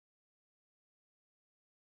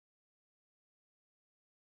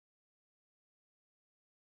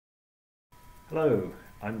Hello,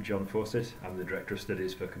 I'm John Fawcett. I'm the Director of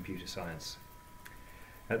Studies for Computer Science.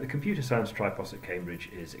 The Computer Science Tripos at Cambridge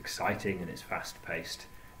is exciting and it's fast-paced,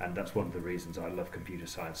 and that's one of the reasons I love computer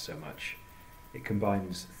science so much. It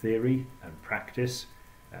combines theory and practice,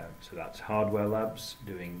 so that's hardware labs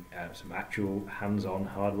doing some actual hands-on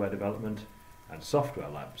hardware development, and software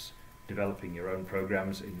labs developing your own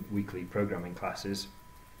programs in weekly programming classes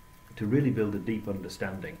to really build a deep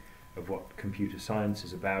understanding of what computer science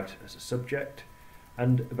is about as a subject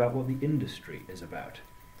and about what the industry is about,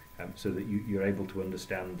 so that you're able to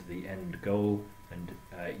understand the end goal and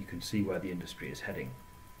you can see where the industry is heading.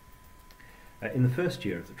 In the first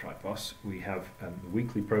year of the Tripos, we have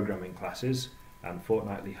weekly programming classes and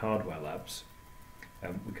fortnightly hardware labs.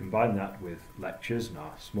 We combine that with lectures and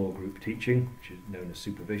our small group teaching, which is known as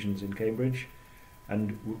supervisions in Cambridge,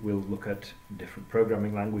 and we'll look at different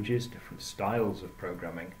programming languages, different styles of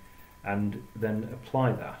programming, and then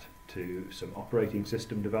apply that to some operating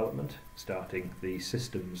system development, starting the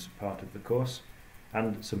systems part of the course,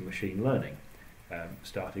 and some machine learning,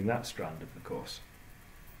 starting that strand of the course.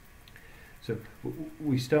 So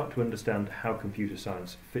we start to understand how computer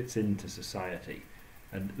science fits into society,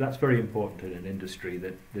 and that's very important in an industry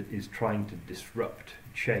that is trying to disrupt,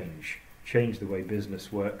 change the way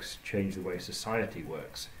business works, change the way society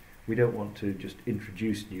works. We don't want to just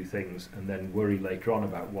introduce new things and then worry later on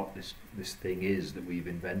about what this thing is that we've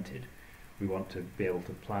invented. We want to be able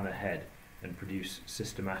to plan ahead and produce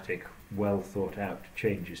systematic, well thought out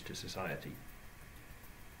changes to society.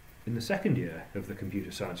 In the second year of the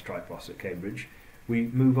Computer Science Tripos at Cambridge, we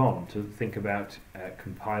move on to think about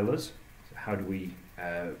compilers. So how do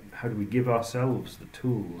we give ourselves the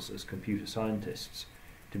tools as computer scientists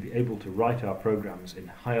to be able to write our programs in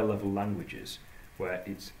higher level languages, where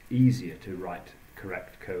it's easier to write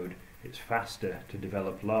correct code, it's faster to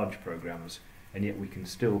develop large programs, and yet we can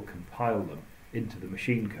still compile them into the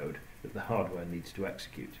machine code that the hardware needs to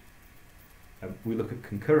execute. We look at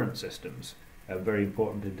concurrent systems, very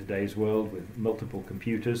important in today's world with multiple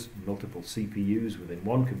computers, multiple CPUs within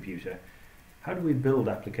one computer. How do we build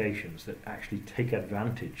applications that actually take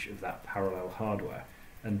advantage of that parallel hardware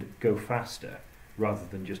and go faster rather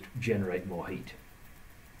than just generate more heat?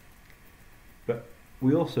 But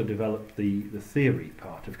we also developed the theory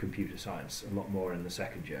part of computer science a lot more in the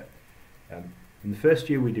second year. In the first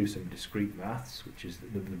year we do some discrete maths, which is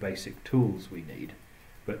the basic tools we need.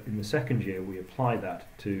 But in the second year we apply that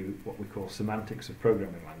to what we call semantics of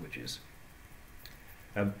programming languages.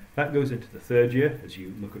 That goes into the third year. As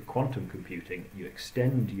you look at quantum computing, you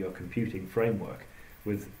extend your computing framework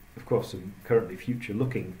with, of course, some currently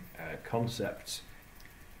future-looking concepts.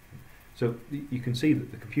 So you can see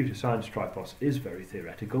that the Computer Science Tripos is very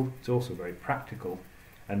theoretical, it's also very practical,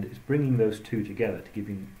 and it's bringing those two together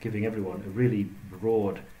to giving everyone a really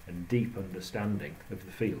broad and deep understanding of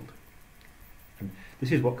the field. And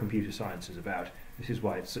this is what computer science is about. This is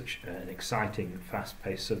why it's such an exciting,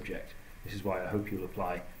 fast-paced subject. This is why I hope you'll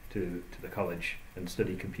apply to the college and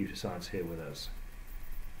study computer science here with us.